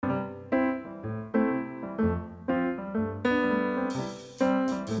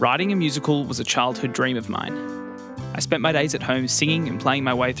Writing a musical was a childhood dream of mine. I spent my days at home singing and playing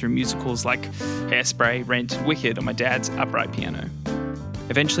my way through musicals like Hairspray, Rent, and Wicked on my dad's upright piano.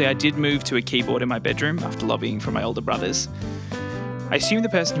 Eventually, I did move to a keyboard in my bedroom after lobbying for my older brothers. I assume the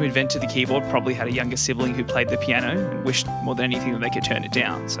person who invented the keyboard probably had a younger sibling who played the piano and wished more than anything that they could turn it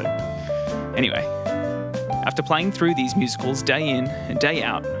down. So, anyway, after playing through these musicals day in and day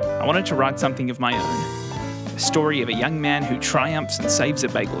out, I wanted to write something of my own. A story of a young man who triumphs and saves a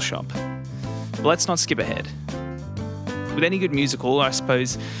bagel shop. But let's not skip ahead. With any good musical, or I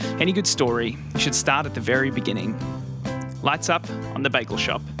suppose any good story, you should start at the very beginning. Lights up on the bagel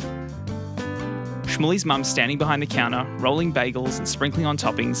shop. Shmuley's mum standing behind the counter, rolling bagels and sprinkling on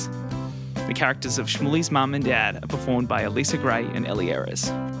toppings. The characters of Shmuley's mum and dad are performed by Elisa Gray and Ellie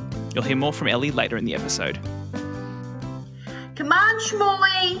Ayres. You'll hear more from Ellie later in the episode. Come on,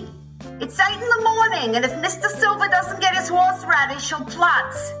 Shmuley. It's 8 in the morning, and if Mr. Silver doesn't get his horseradish, he'll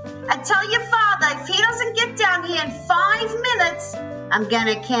plutz. And tell your father, if he doesn't get down here in 5 minutes, I'm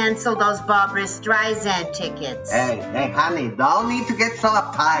gonna cancel those Barbra Streisand tickets. Hey, honey, don't need to get so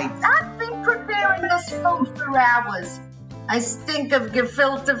uptight. I've been preparing this food for hours. I stink of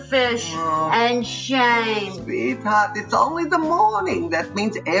gefilte fish and shame. Sweetheart, it's only the morning. That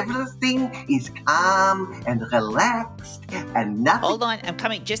means everything is calm and relaxed and nothing... Hold on, I'm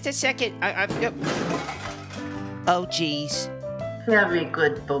coming. Just a second. I've got... Oh, geez. Very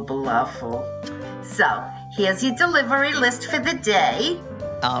good, Bubblawful. So, here's your delivery list for the day.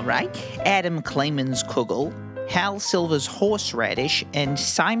 All right. Adam Clayman's kugel, Hal Silver's horseradish, and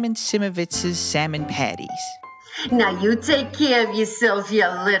Simon Simovitz's salmon patties. Now you take care of yourself, you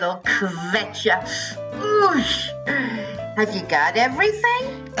little kvetcha. Oosh. Have you got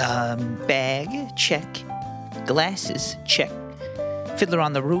everything? Bag, check. Glasses, check. Fiddler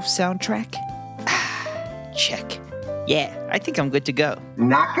on the Roof soundtrack? Check. Yeah, I think I'm good to go.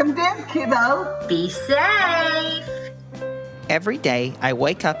 Knock 'em dead, kiddo. Be safe. Every day, I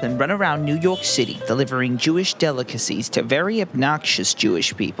wake up and run around New York City delivering Jewish delicacies to very obnoxious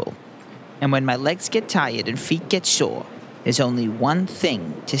Jewish people. And when my legs get tired and feet get sore, there's only one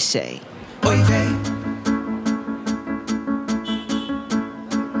thing to say. Oy vey.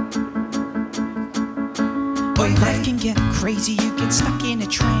 Life can get crazy, you get stuck in a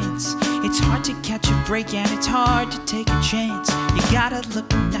trance. It's hard to catch a break and it's hard to take a chance. You gotta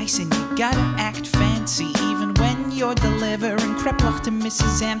look nice and you gotta act fancy. Even when you're delivering kreplach to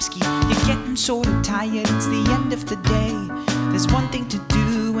Mrs. Amsky, you're getting sort of tired, it's the end of the day. There's one thing to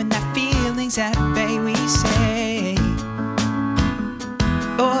do when that feeling's at bay. We say,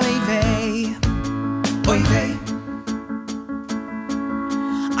 oy vey, oy vey.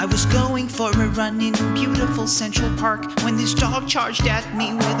 I was going for a run in beautiful Central Park when this dog charged at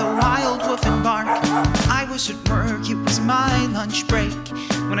me with a wild woof and bark. I was at work, it was my lunch break,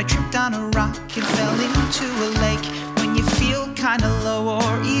 when I tripped on a rock and fell into a lake. When you feel kinda low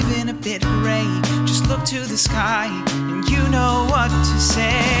or even a bit gray, just look to the sky and you know what to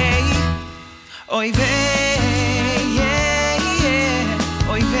say. Oy vey, yeah,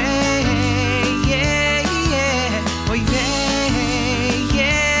 yeah. Oy vey, yeah, yeah. Oy vey,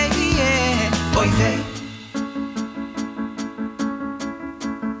 yeah, yeah. Oy vey.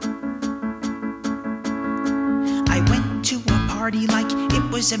 I went to a party like it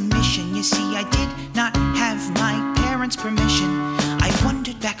was a mission. You see, I did not have my parents' permission. I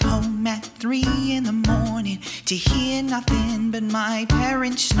wandered back home at 3 in the morning to hear nothing but my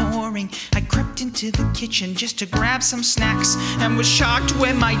parents snoring. I crept into the kitchen just to grab some snacks and was shocked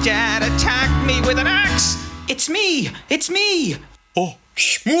when my dad attacked me with an axe. It's me! It's me! Oh,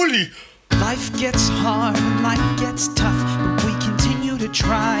 Shmuley! Life gets hard and life gets tough, but we continue to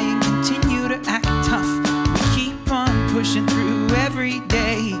try and continue to act tough. We keep on pushing through every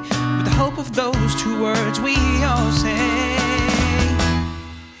day with the hope of those 2 words we all say.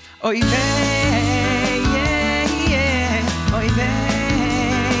 Oy vey, yeah, yeah. Oy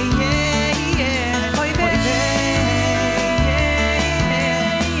vey, yeah, yeah. Oy vey,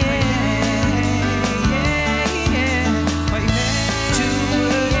 yeah, yeah. Oy vey, 2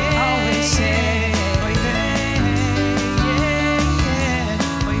 words we always say. Oy vey, yeah,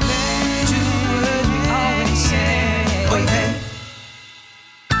 yeah. Oy vey, 2 words we always say. Oy vey.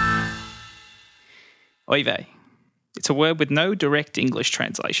 Oy vey. It's a word with no direct English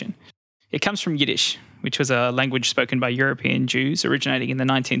translation. It comes from Yiddish, which was a language spoken by European Jews originating in the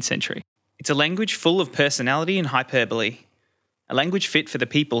 19th century. It's a language full of personality and hyperbole, a language fit for the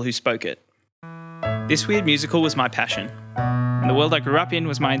people who spoke it. This weird musical was my passion, and the world I grew up in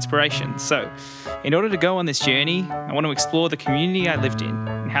was my inspiration. So, in order to go on this journey, I want to explore the community I lived in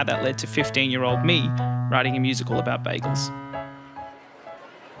and how that led to 15-year-old me writing a musical about bagels.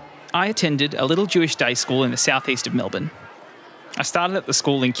 I attended a little Jewish day school in the southeast of Melbourne. I started at the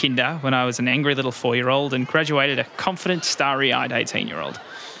school in kinder when I was an angry little 4-year-old and graduated a confident, starry-eyed 18-year-old.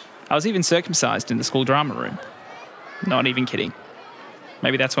 I was even circumcised in the school drama room. Not even kidding.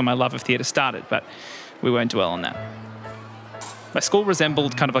 Maybe that's when my love of theatre started, but we won't dwell on that. My school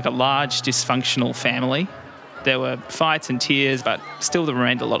resembled kind of like a large, dysfunctional family. There were fights and tears, but still there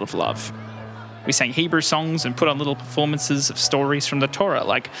remained a lot of love. We sang Hebrew songs and put on little performances of stories from the Torah,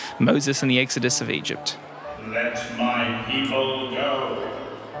 like Moses and the Exodus of Egypt. Let my people go.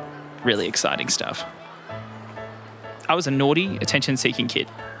 Really exciting stuff. I was a naughty, attention-seeking kid.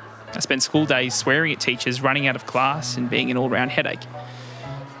 I spent school days swearing at teachers, running out of class, and being an all-round headache.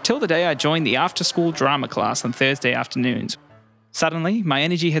 Till the day I joined the after-school drama class on Thursday afternoons. Suddenly, my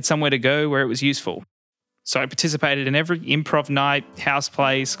energy had somewhere to go where it was useful. So I participated in every improv night, house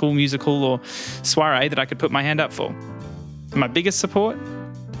play, school musical, or soiree that I could put my hand up for. And my biggest support?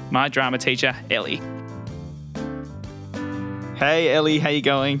 My drama teacher, Ellie. Hey Ellie, how you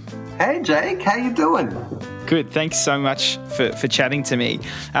going? Hey Jake, how you doing? Good, thanks so much for chatting to me.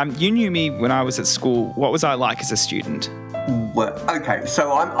 You knew me when I was at school. What was I like as a student? Well, okay,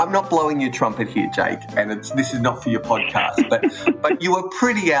 so I'm not blowing your trumpet here, Jake, and this is not for your podcast, but you were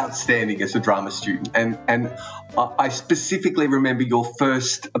pretty outstanding as a drama student, and I specifically remember your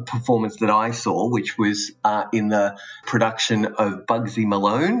first performance that I saw, which was in the production of Bugsy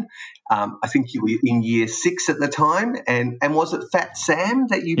Malone. I think you were in year 6 at the time, and was it Fat Sam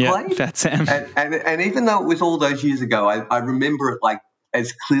that you played? Yeah, Fat Sam. And even though it was all those years ago, I remember it like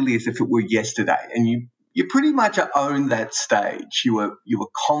as clearly as if it were yesterday, and you pretty much owned that stage. You were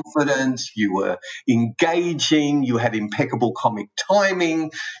confident, you were engaging, you had impeccable comic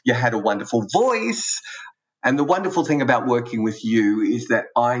timing, you had a wonderful voice. And the wonderful thing about working with you is that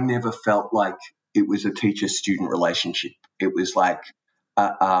I never felt like it was a teacher-student relationship. It was like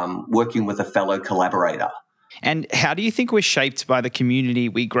working with a fellow collaborator. And how do you think we're shaped by the community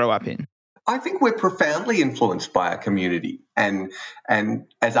we grow up in? I think we're profoundly influenced by our community, and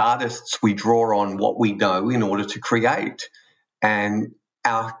as artists, we draw on what we know in order to create, and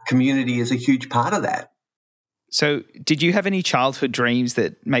our community is a huge part of that. So, did you have any childhood dreams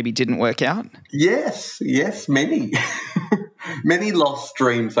that maybe didn't work out? Yes, many. Many lost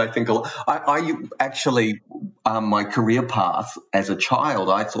dreams, I think. I actually, my career path as a child,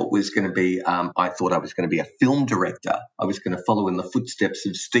 I thought was going to be, I thought I was going to be a film director. I was going to follow in the footsteps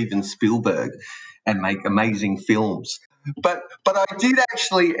of Steven Spielberg and make amazing films. But I did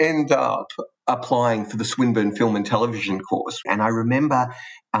actually end up applying for the Swinburne Film and Television course. And I remember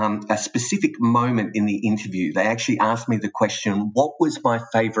a specific moment in the interview. They actually asked me the question, what was my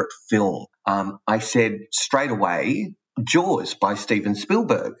favourite film? I said straight away, Jaws by Steven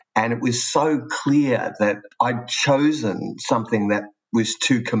Spielberg. And it was so clear that I'd chosen something that was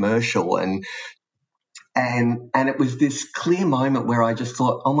too commercial, and it was this clear moment where I just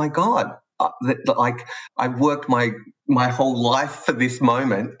thought, oh my God, like I worked my whole life for this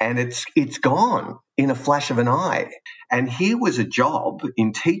moment, and it's gone in a flash of an eye. And here was a job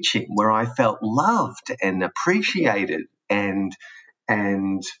in teaching where I felt loved and appreciated, and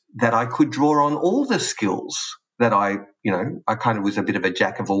that I could draw on all the skills that I kind of was a bit of a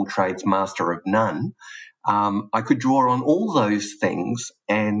jack of all trades, master of none. I could draw on all those things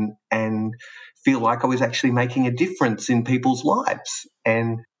and feel like I was actually making a difference in people's lives.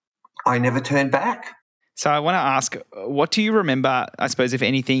 And I never turned back. So I want to ask, what do you remember, I suppose, if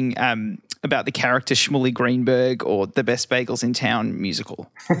anything, about the character Shmuley Greenberg or the Best Bagels in Town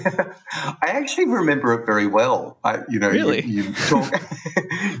musical? I actually remember it very well. Really?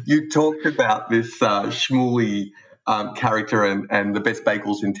 You talked about this Shmuley character and the Best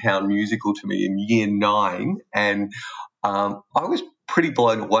Bagels in Town musical to me in year 9, and I was pretty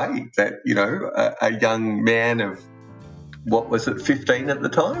blown away that a young man of, what was it, 15 at the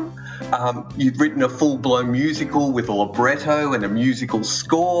time? You'd written a full-blown musical with a libretto and a musical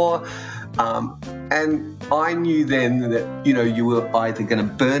score. And I knew then that, you were either going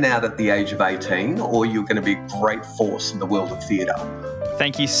to burn out at the age of 18 or you were going to be a great force in the world of theatre.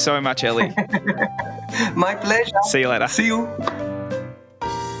 Thank you so much, Ellie. My pleasure. See you later. See you.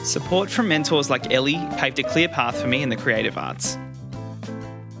 Support from mentors like Ellie paved a clear path for me in the creative arts.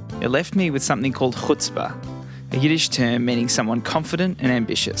 It left me with something called chutzpah, a Yiddish term meaning someone confident and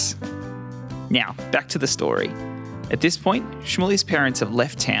ambitious. Now, back to the story. At this point, Shmuley's parents have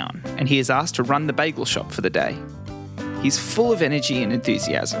left town and he is asked to run the bagel shop for the day. He's full of energy and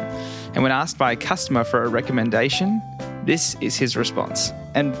enthusiasm, and when asked by a customer for a recommendation, this is his response.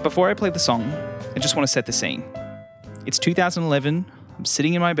 And before I play the song, I just want to set the scene. It's 2011, I'm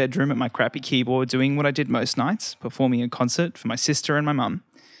sitting in my bedroom at my crappy keyboard doing what I did most nights, performing a concert for my sister and my mum.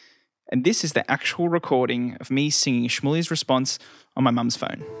 And this is the actual recording of me singing Shmuley's response on my mum's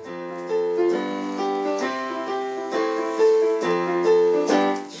phone.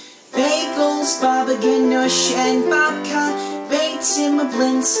 Bagels, baba ganoush, and babka, beitzim, a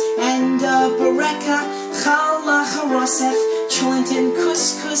blintz, and a bareka, challah, harosef, Chillington,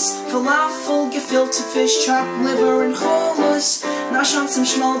 couscous, falafel, gefilte fish, chopped liver, and hummus. Nosh on some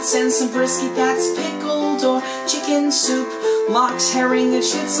schmaltz and some brisket that's pickled, or chicken soup, lox, herring, and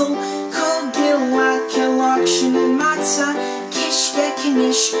schnitzel, kugel, lakshin, and matzah, kishke,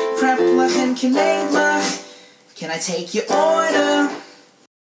 knish, preplach, and kinelach. Can I take your order?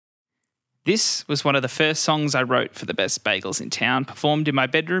 This was one of the first songs I wrote for the best bagels in town, performed in my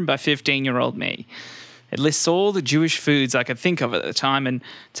bedroom by 15-year-old me. It lists all the Jewish foods I could think of at the time, and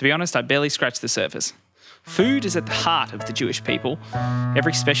to be honest, I barely scratched the surface. Food is at the heart of the Jewish people.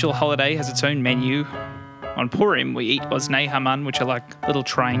 Every special holiday has its own menu. On Purim, we eat oznei haman, which are like little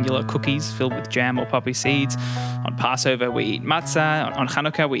triangular cookies filled with jam or poppy seeds. On Passover, we eat matzah. On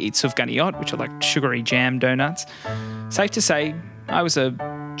Hanukkah, we eat sufganiyot, which are like sugary jam donuts. Safe to say, I was a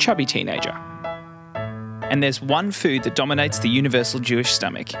chubby teenager. And there's one food that dominates the universal Jewish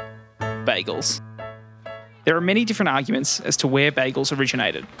stomach: bagels. There are many different arguments as to where bagels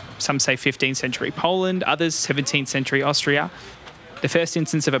originated. Some say 15th century Poland, others 17th century Austria. The first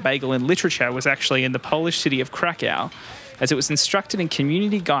instance of a bagel in literature was actually in the Polish city of Krakow, as it was instructed in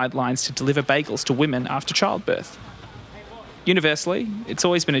community guidelines to deliver bagels to women after childbirth. Universally, it's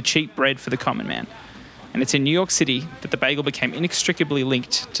always been a cheap bread for the common man, and it's in New York City that the bagel became inextricably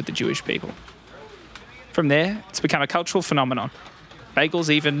linked to the Jewish people. From there, it's become a cultural phenomenon.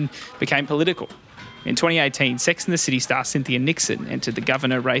 Bagels even became political. In 2018, Sex and the City star Cynthia Nixon entered the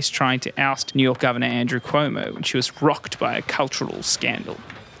governor race trying to oust New York Governor Andrew Cuomo when she was rocked by a cultural scandal.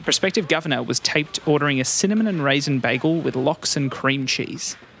 The prospective governor was taped ordering a cinnamon and raisin bagel with lox and cream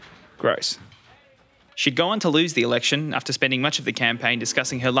cheese. Gross. She'd go on to lose the election after spending much of the campaign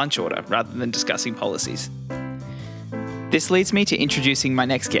discussing her lunch order rather than discussing policies. This leads me to introducing my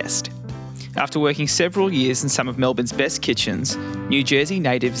next guest. After working several years in some of Melbourne's best kitchens, New Jersey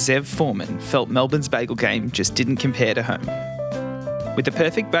native Zev Foreman felt Melbourne's bagel game just didn't compare to home. With the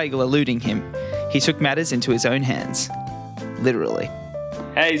perfect bagel eluding him, he took matters into his own hands. Literally.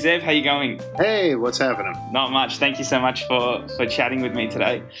 Hey Zev, how you going? Hey, what's happening? Not much. Thank you so much for chatting with me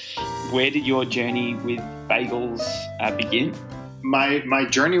today. Where did your journey with bagels begin? My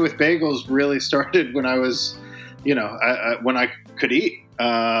journey with bagels really started when I was, when I could eat.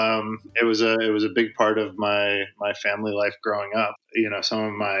 It was a big part of my family life growing up. Some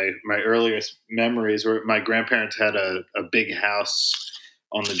of my earliest memories were my grandparents had a big house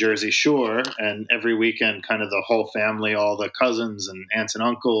on the Jersey Shore, and every weekend, kind of the whole family, all the cousins and aunts and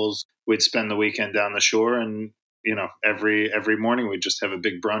uncles, we'd spend the weekend down the shore, and every morning we'd just have a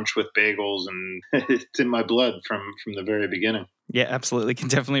big brunch with bagels, and it's in my blood from the very beginning. Yeah, absolutely. Can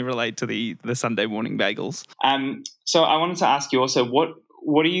definitely relate to the Sunday morning bagels. So I wanted to ask you also,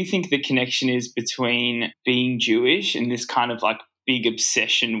 what do you think the connection is between being Jewish and this kind of like big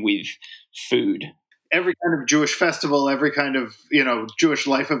obsession with food? Every kind of Jewish festival, every kind of, Jewish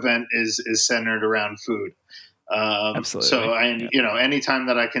life event is centered around food. Absolutely. So anytime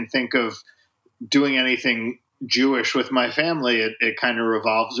that I can think of doing anything Jewish with my family, it kind of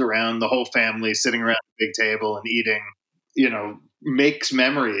revolves around the whole family sitting around a big table and eating, makes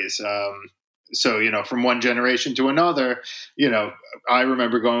memories. So, from one generation to another, I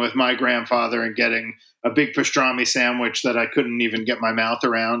remember going with my grandfather and getting a big pastrami sandwich that I couldn't even get my mouth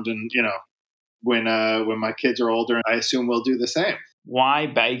around. And, when my kids are older, I assume we'll do the same. Why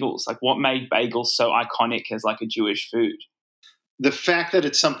bagels? Like, what made bagels so iconic as like a Jewish food? The fact that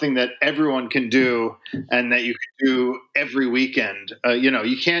it's something that everyone can do and that you can do every weekend.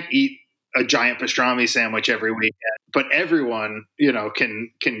 You can't eat a giant pastrami sandwich every weekend, but everyone,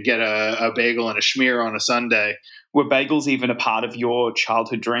 can get a bagel and a schmear on a Sunday. Were bagels even a part of your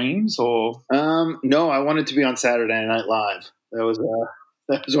childhood dreams, or? No, I wanted to be on Saturday Night Live. That was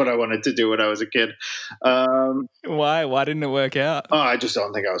what I wanted to do when I was a kid. Why? Why didn't it work out? Oh, I just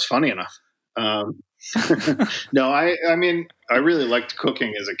don't think I was funny enough. No, I mean, I really liked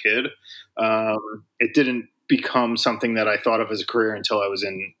cooking as a kid. It didn't become something that I thought of as a career until I was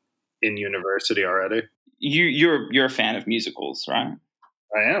in university already. You're a fan of musicals, right?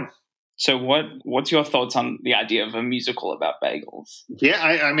 I am. So what's your thoughts on the idea of a musical about bagels? Yeah,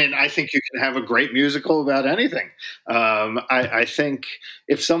 I mean, I think you can have a great musical about anything. I think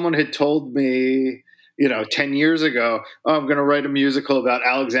if someone had told me, 10 years ago, oh, I'm going to write a musical about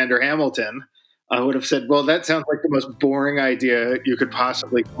Alexander Hamilton, I would have said, well, that sounds like the most boring idea you could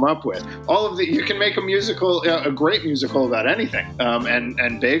possibly come up with. You can make a musical, a great musical about anything.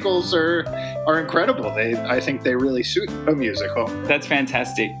 And bagels are incredible. I think they really suit a musical. That's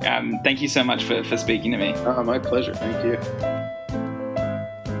fantastic. Thank you so much for speaking to me. My pleasure. Thank you.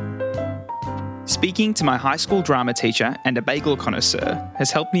 Speaking to my high school drama teacher and a bagel connoisseur has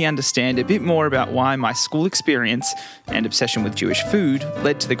helped me understand a bit more about why my school experience and obsession with Jewish food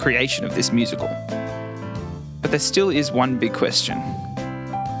led to the creation of this musical. But there still is one big question.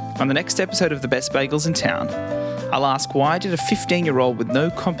 On the next episode of The Best Bagels in Town, I'll ask, why did a 15-year-old with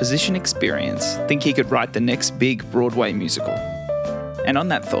no composition experience think he could write the next big Broadway musical? And on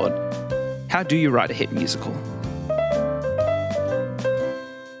that thought, how do you write a hit musical?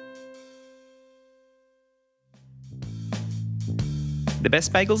 The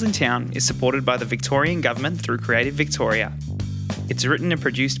Best Bagels in Town is supported by the Victorian Government through Creative Victoria. It's written and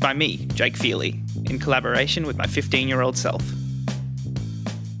produced by me, Jake Feely, in collaboration with my 15-year-old self.